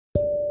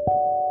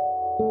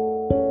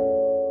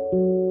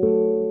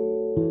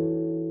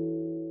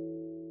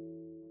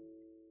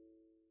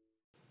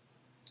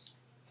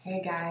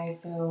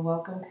guys, so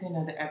welcome to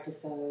another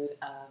episode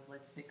of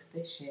Let's Fix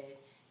This Shit.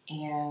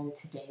 And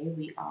today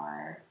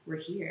we're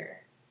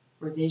here,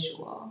 we're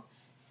visual.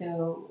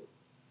 So,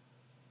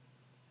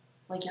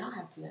 y'all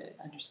have to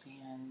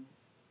understand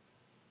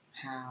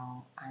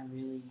how I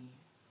really,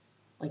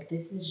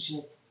 this is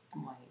just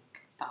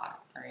thought,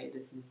 right?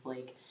 This is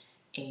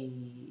a,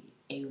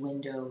 a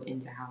window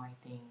into how I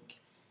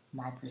think,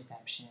 my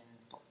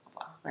perceptions, blah,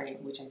 blah, blah,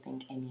 right? Which I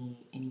think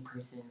any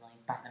person,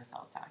 by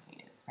themselves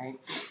talking is, right?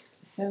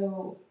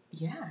 So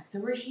so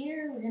we're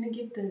here. We're gonna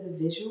give the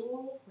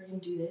visual. We're gonna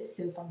do this.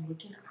 So if I'm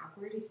looking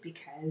awkward, it's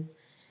because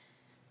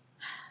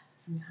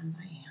sometimes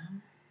I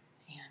am,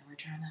 and we're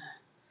trying to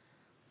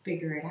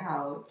figure it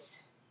out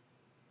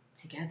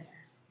together.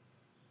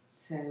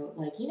 So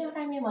you know what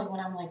I mean? When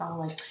I'm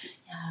all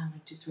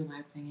just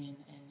relaxing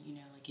and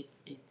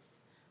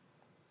it's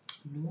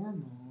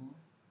normal.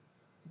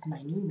 It's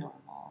my new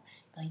normal.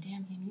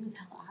 Damn, you was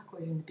hella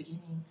awkward in the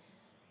beginning,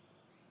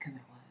 because I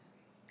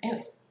was.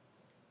 Anyways.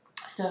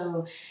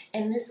 So,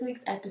 in this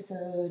week's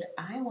episode,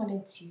 I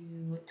wanted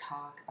to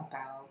talk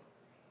about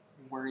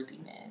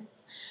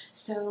worthiness.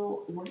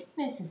 So,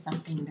 worthiness is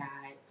something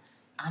that,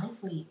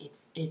 honestly,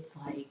 it's it's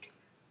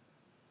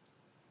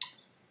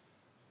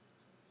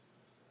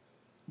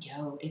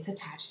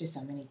attached to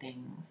so many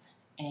things,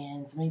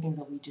 and so many things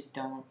that we just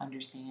don't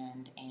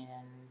understand,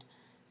 and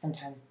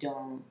sometimes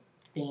don't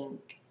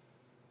think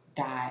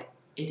that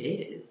it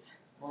is.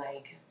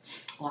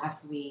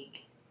 Last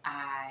week,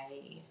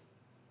 I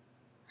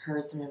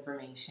heard some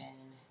information,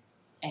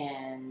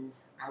 and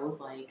I was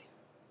a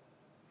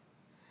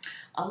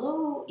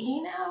little,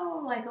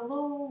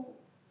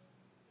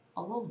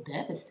 a little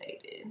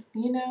devastated,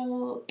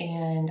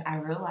 and I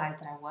realized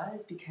that I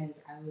was,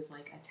 because I was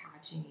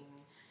attaching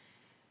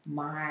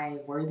my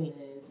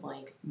worthiness,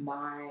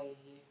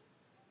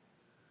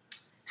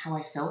 how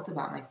I felt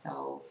about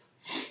myself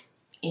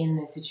in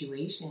this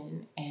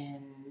situation,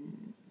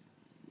 and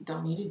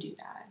don't need to do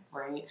that,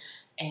 right?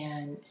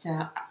 And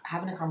so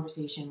having a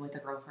conversation with a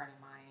girlfriend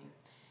of mine,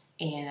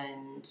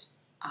 and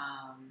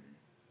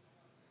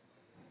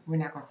we're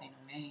not gonna say no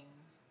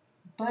names,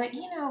 but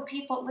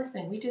people,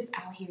 listen, we just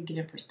out here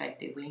giving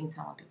perspective. We ain't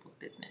telling people's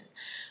business.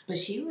 But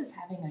she was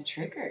having a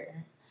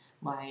trigger,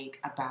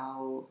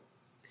 about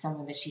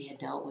someone that she had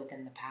dealt with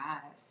in the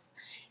past,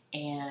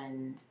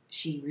 and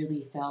she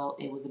really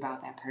felt it was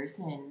about that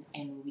person,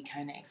 and we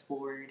kind of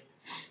explored,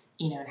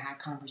 and had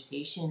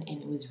conversation,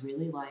 and it was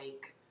really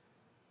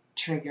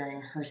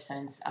triggering her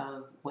sense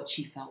of what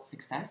she felt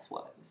success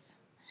was,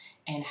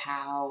 and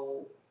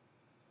how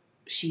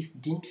she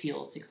didn't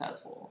feel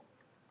successful,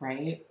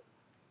 right?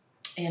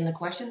 And the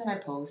question that I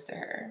posed to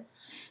her,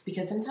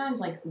 because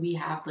sometimes we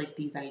have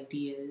these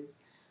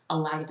ideas, a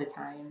lot of the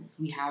times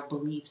we have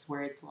beliefs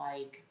where it's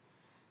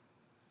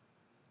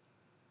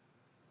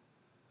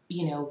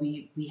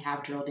we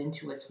have drilled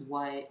into us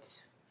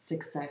what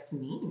success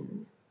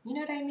means. You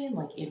know what I mean?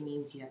 It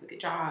means you have a good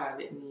job.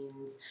 It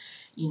means,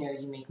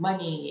 you make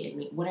money. It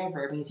means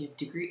whatever. It means you have a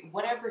degree.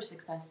 Whatever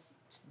success,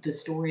 the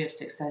story of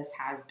success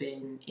has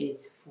been,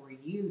 is for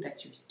you.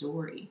 That's your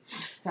story.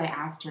 So I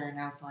asked her, and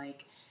I was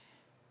like,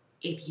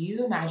 if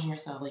you imagine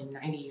yourself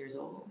 90 years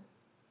old,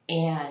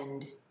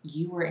 and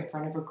you were in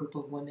front of a group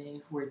of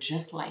women who are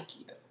just like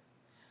you,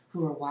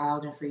 who are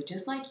wild and free,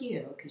 just like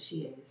you, because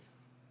she is,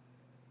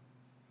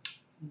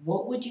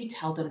 what would you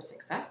tell them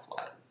success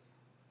was?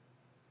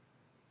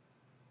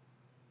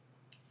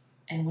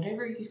 And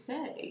whatever you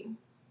say,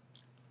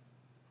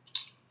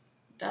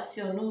 that's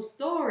your new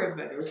story,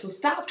 baby. So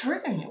stop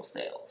triggering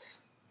yourself.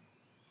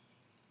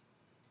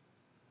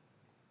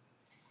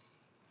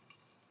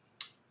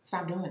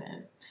 Stop doing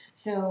it.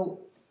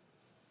 So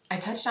I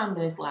touched on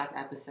this last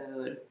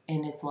episode,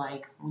 and it's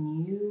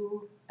when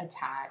you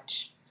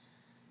attach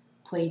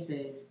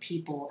places,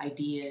 people,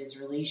 ideas,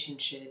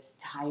 relationships,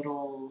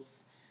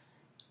 titles,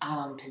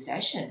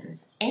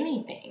 possessions,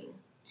 anything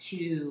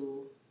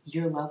to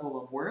your level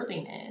of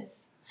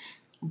worthiness,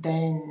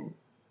 then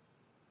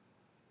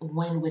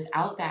when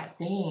without that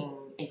thing,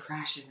 it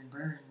crashes and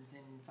burns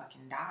and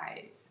fucking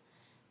dies,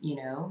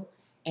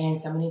 And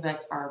so many of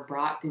us are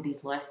brought through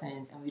these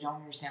lessons, and we don't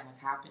understand what's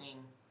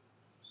happening.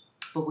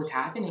 But what's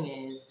happening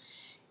is,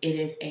 it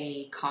is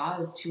a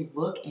cause to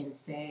look and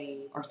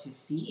say, or to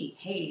see,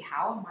 hey,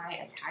 how am I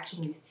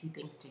attaching these two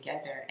things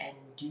together, and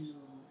do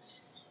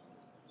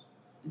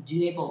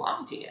they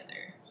belong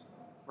together,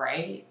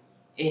 right?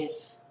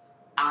 If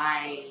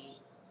I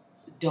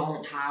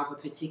don't have a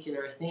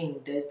particular thing,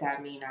 does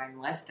that mean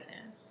I'm less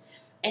than?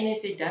 And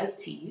if it does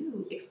to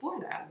you, explore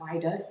that. Why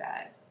does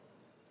that?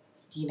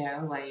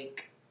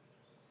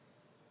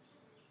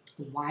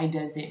 Why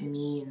does it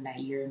mean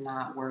that you're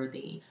not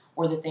worthy,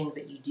 or the things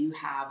that you do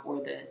have,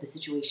 or the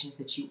situations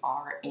that you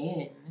are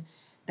in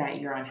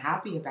that you're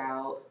unhappy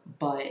about,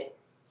 but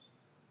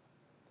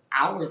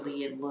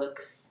outwardly it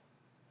looks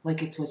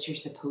like it's what you're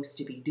supposed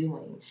to be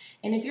doing.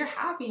 And if you're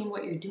happy in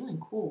what you're doing,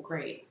 cool,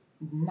 great.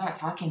 I'm not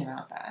talking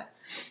about that.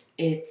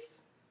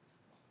 It's,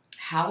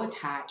 how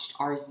attached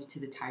are you to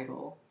the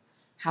title?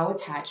 How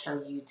attached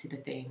are you to the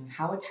thing?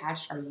 How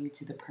attached are you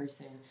to the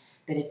person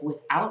that if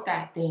without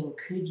that thing,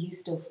 could you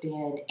still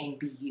stand and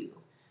be you?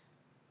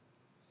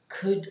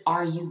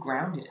 Are you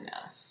grounded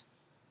enough?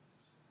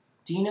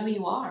 Do you know who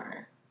you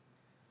are?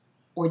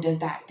 Or does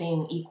that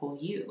thing equal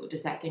you?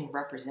 Does that thing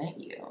represent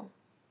you?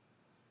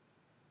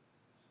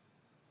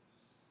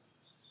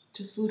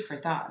 Just food for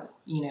thought,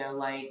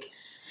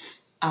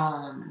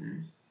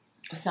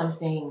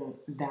 something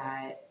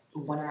that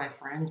one of my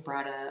friends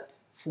brought up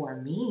for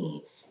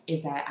me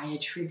is that I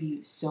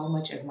attribute so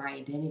much of my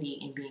identity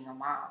in being a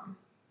mom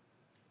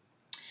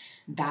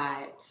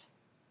that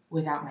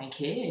without my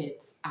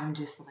kids, I'm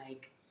just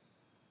like,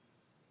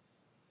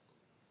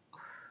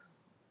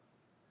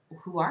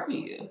 who are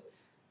you?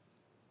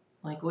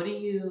 Like, what do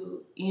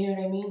you know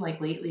what I mean?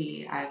 Like,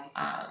 lately, I've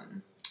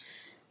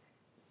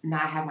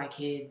not had my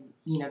kids,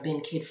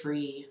 been kid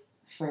free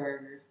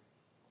for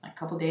a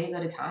couple days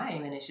at a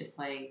time. And it's just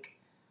like,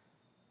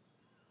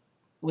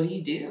 what do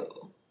you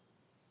do?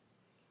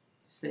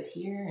 Sit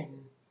here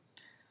and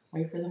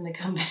wait for them to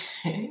come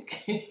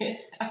back?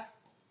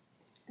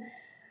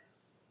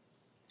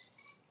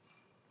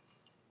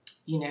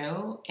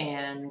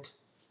 And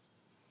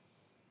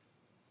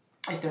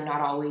if they're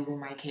not always in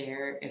my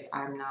care, if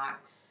I'm not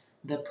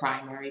the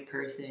primary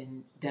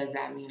person, does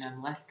that mean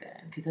I'm less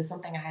than? Because it's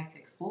something I had to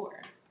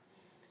explore.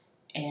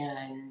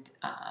 And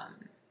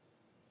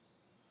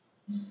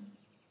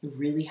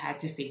really had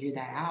to figure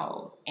that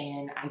out.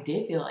 And I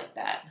did feel like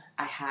that.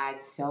 I had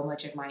so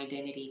much of my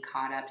identity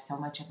caught up, so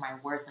much of my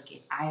worth. Like,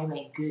 if I am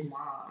a good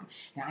mom,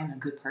 then I'm a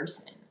good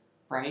person,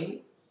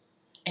 right?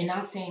 And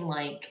not saying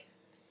like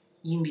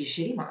you can be a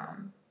shitty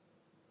mom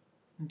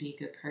and be a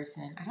good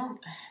person.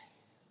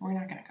 We're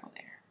not going to go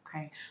there,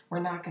 okay? We're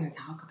not going to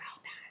talk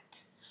about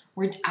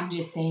that. I'm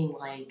just saying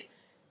like,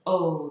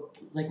 oh,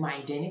 like my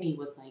identity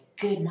was like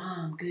good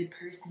mom, good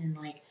person,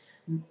 like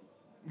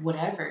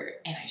whatever.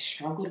 And I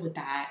struggled with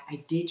that.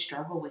 I did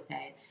struggle with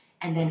it.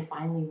 And then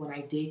finally, when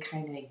I did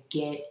kind of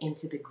get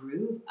into the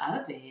groove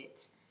of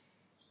it,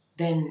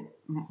 then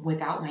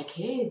without my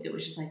kids, it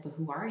was just like, but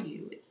who are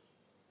you?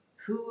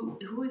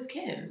 Who is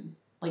Kim?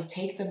 Like,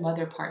 take the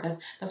mother part. That's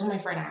what my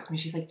friend asked me.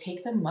 She's like,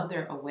 take the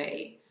mother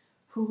away.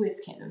 Who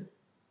is Kim?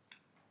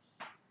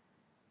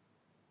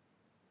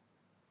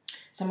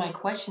 So my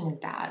question is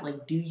that,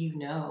 like, do you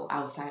know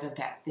outside of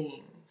that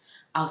thing,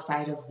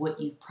 outside of what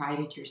you've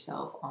prided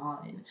yourself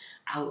on,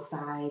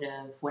 outside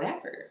of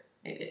whatever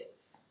it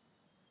is?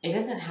 It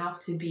doesn't have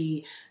to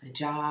be a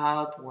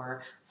job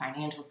or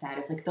financial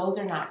status. Like, those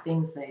are not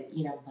things that,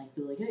 like,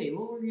 be like, hey,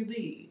 what would you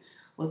be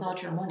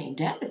without your money?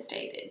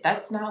 Devastated.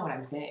 That's not what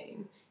I'm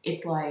saying.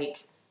 It's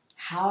like,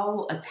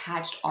 how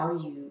attached are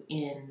you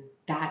in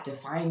that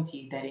defines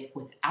you, that if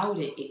without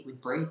it, it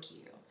would break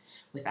you.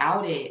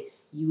 Without it,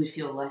 you would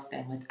feel less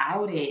than.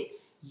 Without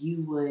it,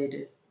 you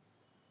would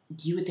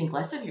think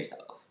less of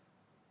yourself.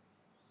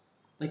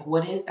 Like,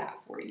 what is that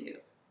for you?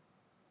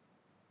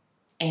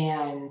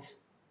 And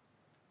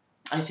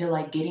I feel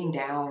like getting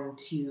down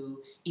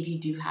to, if you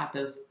do have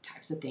those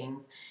types of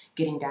things,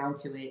 getting down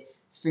to it,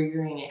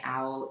 figuring it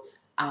out,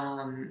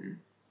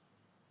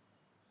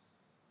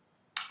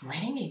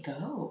 letting it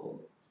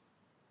go.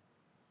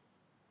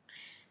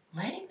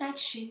 Letting that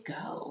shit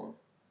go.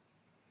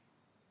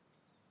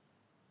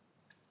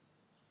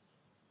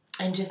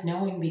 And just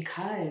knowing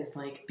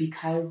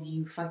because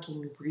you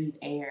fucking breathe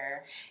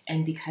air,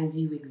 and because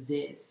you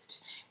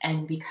exist,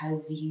 and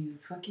because you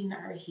fucking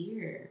are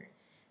here,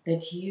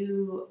 that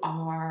you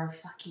are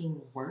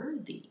fucking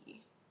worthy.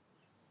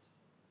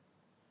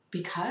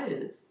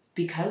 Because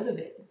of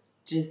it.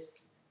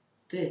 Just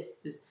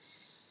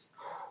this,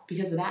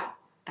 because of that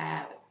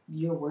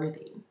you're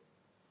worthy.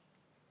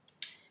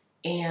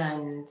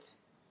 And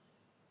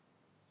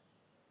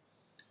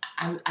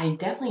I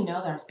definitely know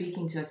that I'm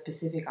speaking to a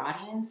specific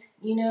audience,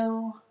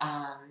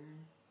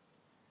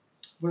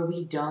 where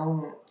we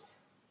don't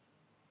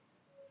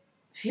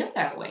feel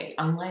that way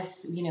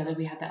unless, that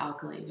we have the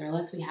accolades, or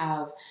unless we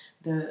have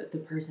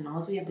the person,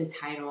 unless we have the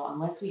title,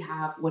 unless we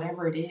have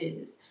whatever it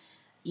is,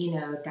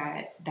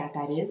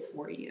 that is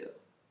for you.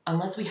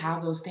 Unless we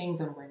have those things,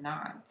 and we're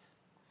not.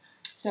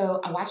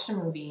 So I watched a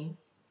movie,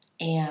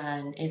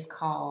 and it's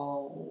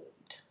called,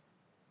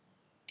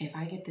 if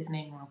I get this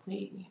name wrong,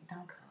 please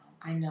don't come.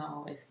 I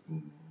know it's we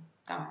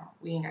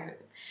ain't got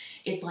it.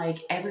 It's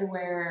like everything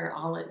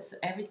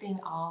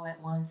all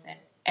at once, and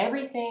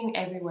everything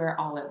everywhere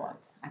all at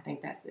once. I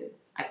think that's it.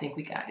 I think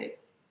we got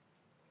it.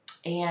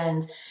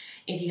 And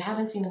if you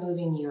haven't seen the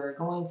movie and you're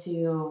going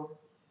to,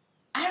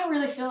 I don't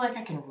really feel like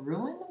I can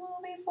ruin the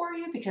movie for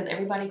you, because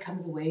everybody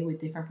comes away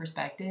with different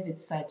perspective.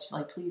 It's such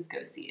like, please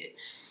go see it.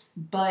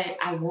 But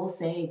I will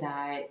say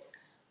that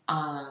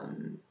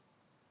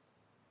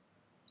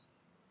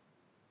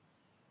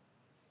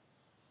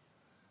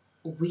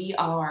we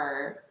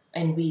are,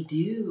 and we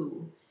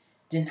do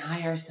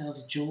deny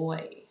ourselves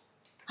joy.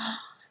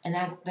 And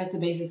that's the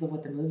basis of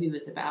what the movie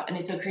was about. And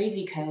it's so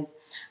crazy because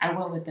I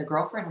went with a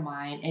girlfriend of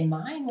mine, and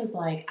mine was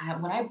like,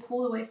 when I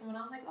pulled away from it,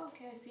 I was like, oh,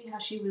 okay, I see how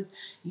she was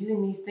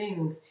using these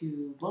things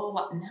to blah,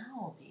 blah, blah.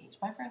 No, bitch,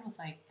 my friend was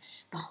like,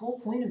 the whole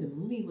point of the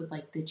movie was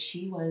like that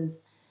she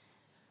was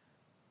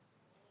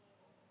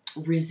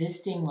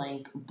resisting,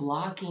 like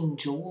blocking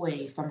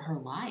joy from her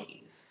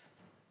life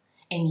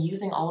and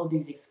using all of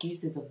these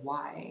excuses of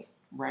why,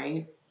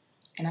 right?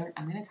 And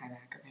I'm going to tie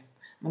back, okay?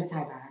 I'm going to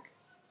tie back.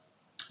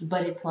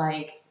 But it's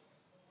like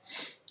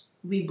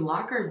we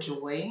block our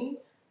joy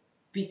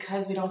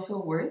because we don't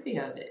feel worthy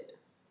of it,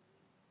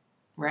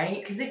 right?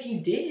 Because if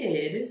you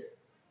did,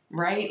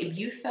 right, if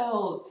you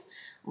felt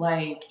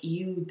like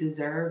you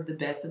deserve the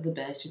best of the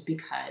best just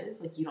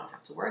because, like, you don't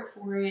have to work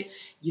for it,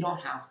 you don't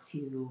have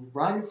to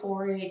run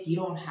for it, you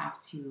don't have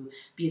to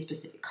be a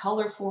specific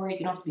color for it,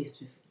 you don't have to be a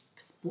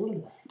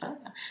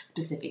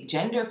specific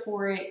gender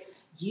for it,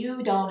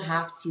 you don't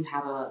have to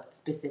have a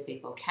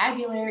specific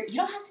vocabulary, you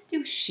don't have to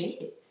do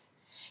shit.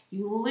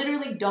 You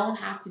literally don't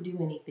have to do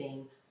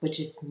anything but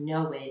just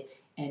know it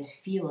and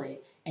feel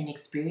it and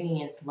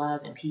experience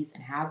love and peace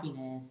and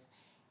happiness.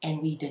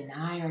 And we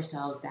deny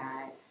ourselves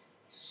that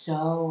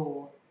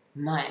so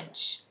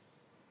much.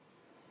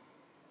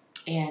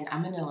 And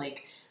I'm going to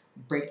like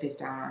break this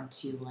down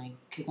to like,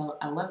 because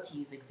I love to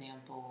use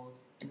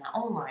examples in my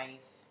own life.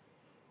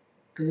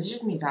 Because it's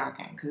just me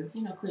talking. Because,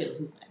 you know, clearly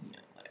who's letting me know,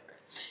 whatever.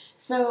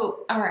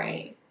 So, all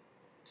right.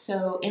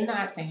 So in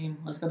that same,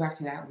 let's go back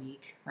to that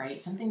week, right?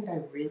 Something that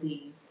I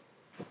really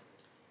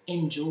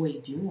enjoy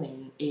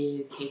doing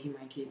is taking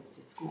my kids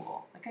to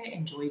school. Like, I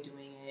enjoy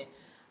doing it.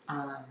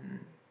 I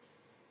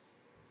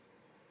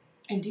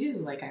do.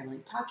 Like, I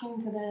like talking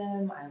to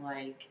them. I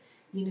like,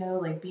 you know,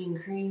 like being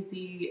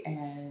crazy.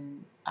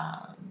 And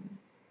I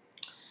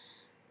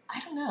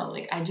don't know.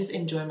 Like, I just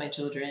enjoy my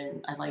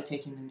children. I like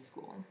taking them to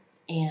school.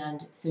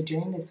 And so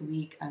during this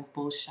week of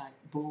bullshit,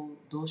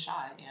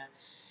 yeah,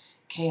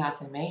 chaos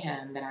and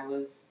mayhem that I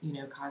was, you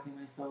know, causing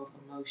myself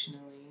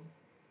emotionally,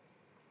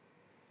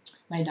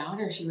 my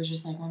daughter, she was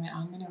just like, Mommy,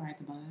 I'm going to ride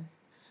the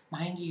bus.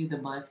 Mind you, the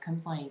bus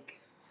comes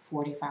like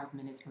 45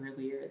 minutes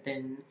earlier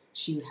than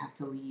she would have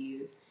to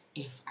leave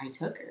if I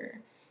took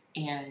her.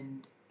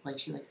 And like,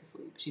 she likes to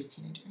sleep. She's a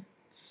teenager.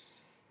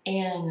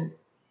 And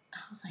I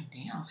was like,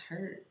 damn, I was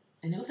hurt.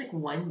 And it was like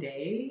one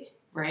day,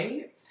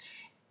 right?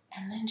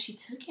 And then she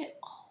took it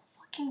all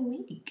fucking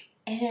week.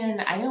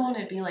 And I didn't want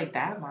to be like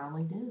that mom,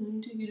 like, damn, let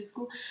me take you to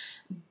school.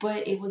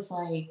 But it was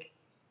like,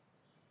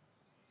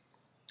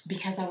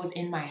 because I was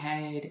in my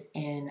head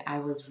and I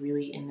was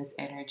really in this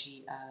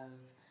energy of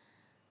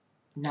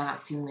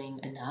not feeling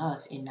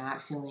enough and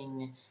not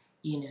feeling,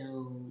 you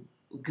know,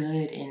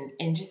 good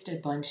and just a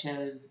bunch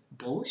of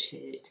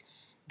bullshit,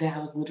 that I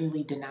was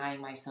literally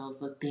denying myself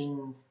the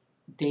things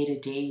day to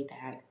day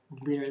that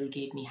literally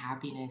gave me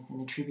happiness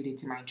and attributed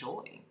to my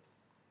joy.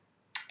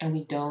 And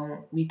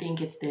we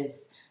think it's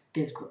this,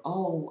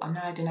 oh, I'm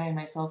not denying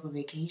myself a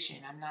vacation.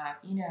 I'm not,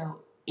 you know,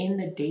 in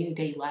the day to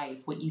day life,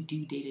 what you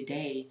do day to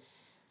day,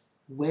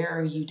 where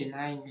are you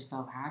denying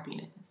yourself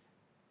happiness?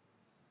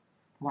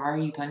 Why are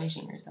you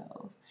punishing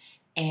yourself?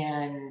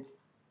 And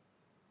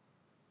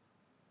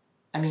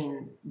I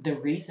mean, the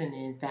reason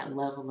is that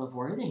level of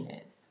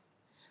worthiness.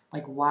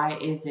 Like, why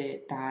is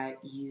it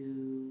that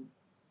you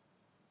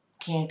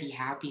can't be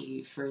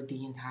happy for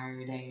the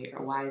entire day?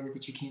 Or why is it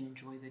that you can't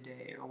enjoy the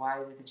day? Or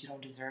why is it that you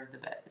don't deserve the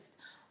best?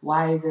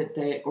 Why is it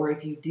that, or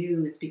if you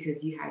do, it's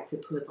because you had to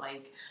put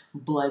like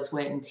blood,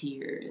 sweat, and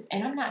tears.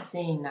 And I'm not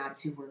saying not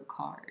to work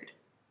hard.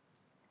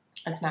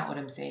 That's not what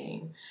I'm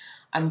saying.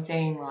 I'm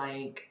saying,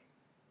 like,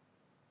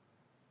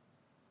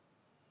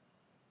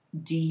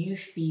 do you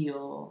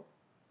feel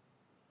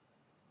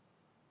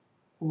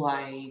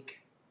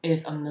like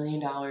if $1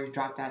 million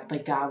dropped out,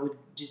 like God would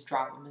just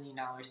drop $1 million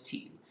to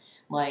you?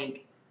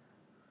 Like,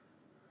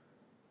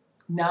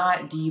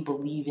 not do you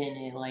believe in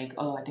it, like,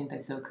 oh, I think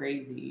that's so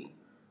crazy.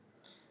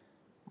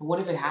 What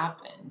if it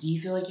happened? Do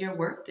you feel like you're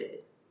worth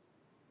it?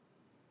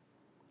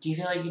 Do you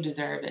feel like you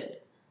deserve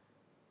it?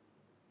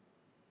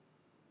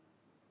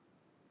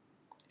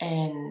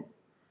 And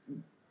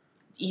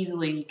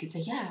easily you could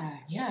say,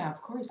 yeah,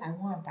 of course I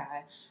want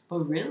that.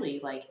 But really,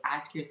 like,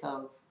 ask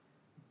yourself,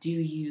 do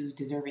you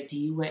deserve it? Do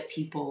you let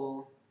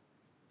people,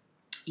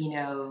 you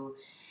know,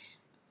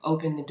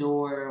 open the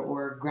door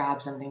or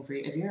grab something for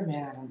you? If you're a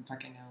man, I don't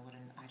fucking know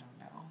I don't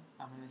know.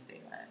 I'm going to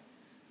say that.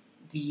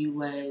 Do you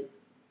let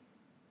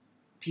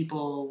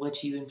people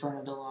let you in front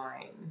of the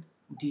line?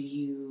 Do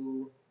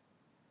you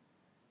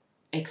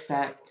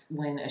accept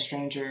when a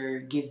stranger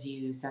gives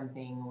you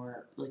something,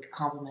 or like a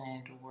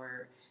compliment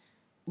or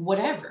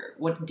whatever?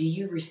 What do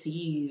you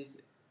receive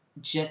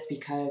just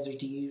because, or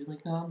do you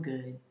like, no, I'm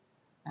good,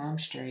 I'm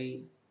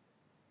straight?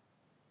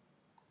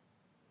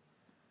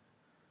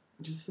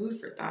 Just food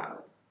for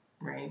thought,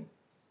 right?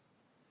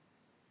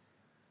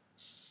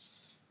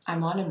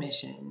 I'm on a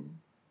mission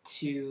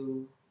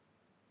to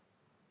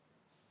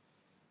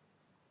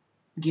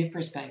give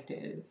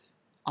perspective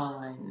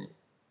on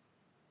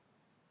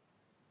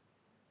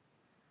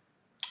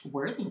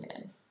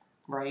worthiness,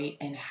 right?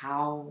 And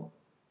how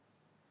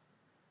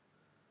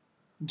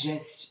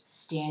just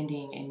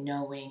standing and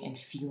knowing and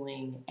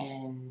feeling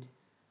and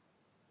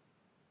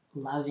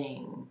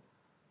loving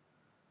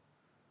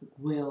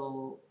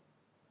will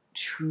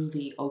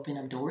truly open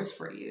up doors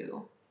for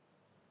you.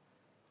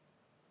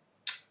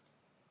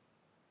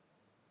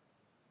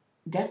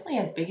 Definitely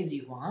as big as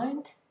you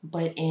want,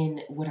 but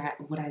in what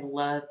I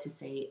love to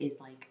say is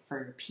like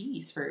for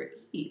peace, for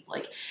ease.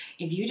 Like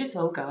if you just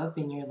woke up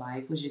and your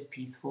life was just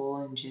peaceful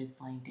and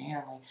just like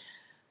damn,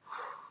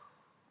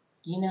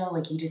 like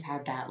like you just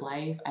had that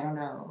life. I don't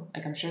know.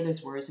 Like I'm sure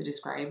there's words to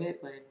describe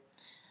it, but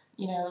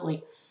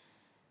like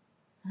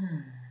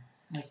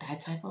like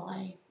that type of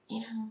life,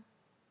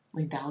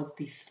 like that was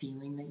the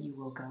feeling that you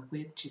woke up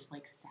with, just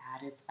like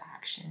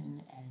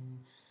satisfaction and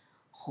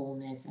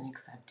wholeness and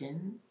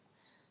acceptance.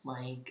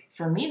 Like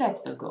for me,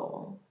 that's the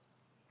goal.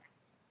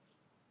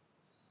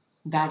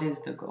 That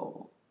is the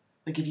goal.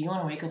 Like if you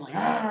want to wake up like,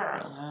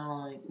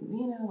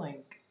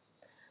 like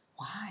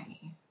why?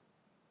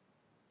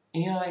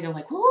 And you know, like I'm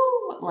like,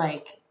 woo,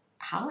 like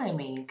holla at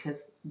me,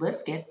 cause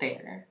let's get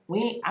there.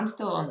 I'm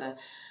still on the,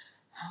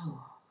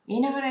 oh,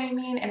 you know what I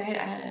mean? And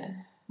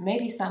I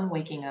maybe some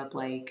waking up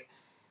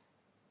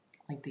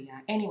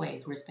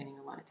anyways, we're spending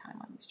a lot of time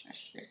on these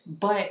gestures.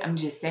 But I'm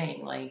just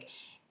saying, like,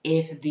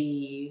 if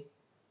the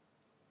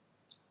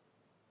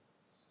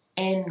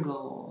end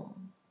goal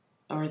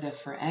or the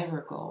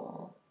forever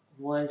goal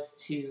was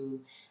to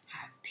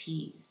have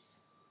peace,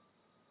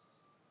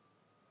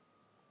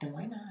 then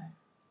why not?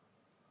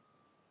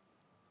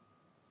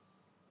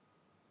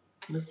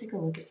 Let's take a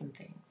look at some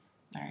things.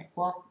 All right.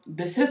 Well,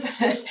 this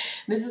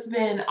has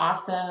been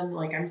awesome.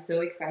 Like I'm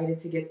so excited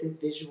to get this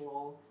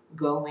visual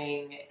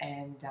going,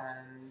 and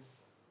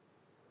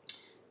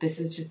this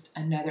is just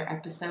another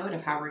episode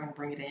of how we're gonna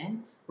bring it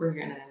in. We're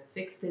gonna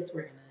fix this.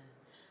 We're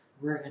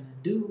gonna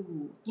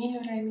do. You know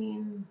what I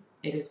mean?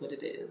 It is what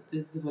it is.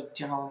 This is what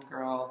your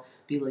homegirl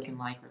be looking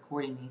like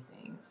recording these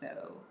things.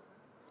 So,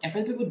 and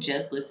for the people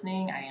just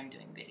listening, I am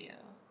doing video.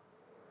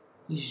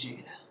 You should check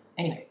it out.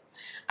 Anyways,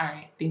 all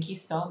right. Thank you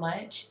so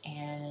much,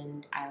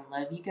 and I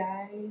love you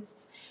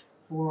guys.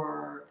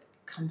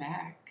 Come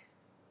back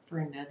for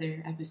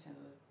another episode.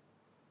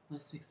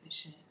 Let's fix this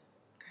shit.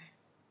 Okay.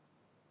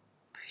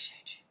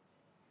 Appreciate you.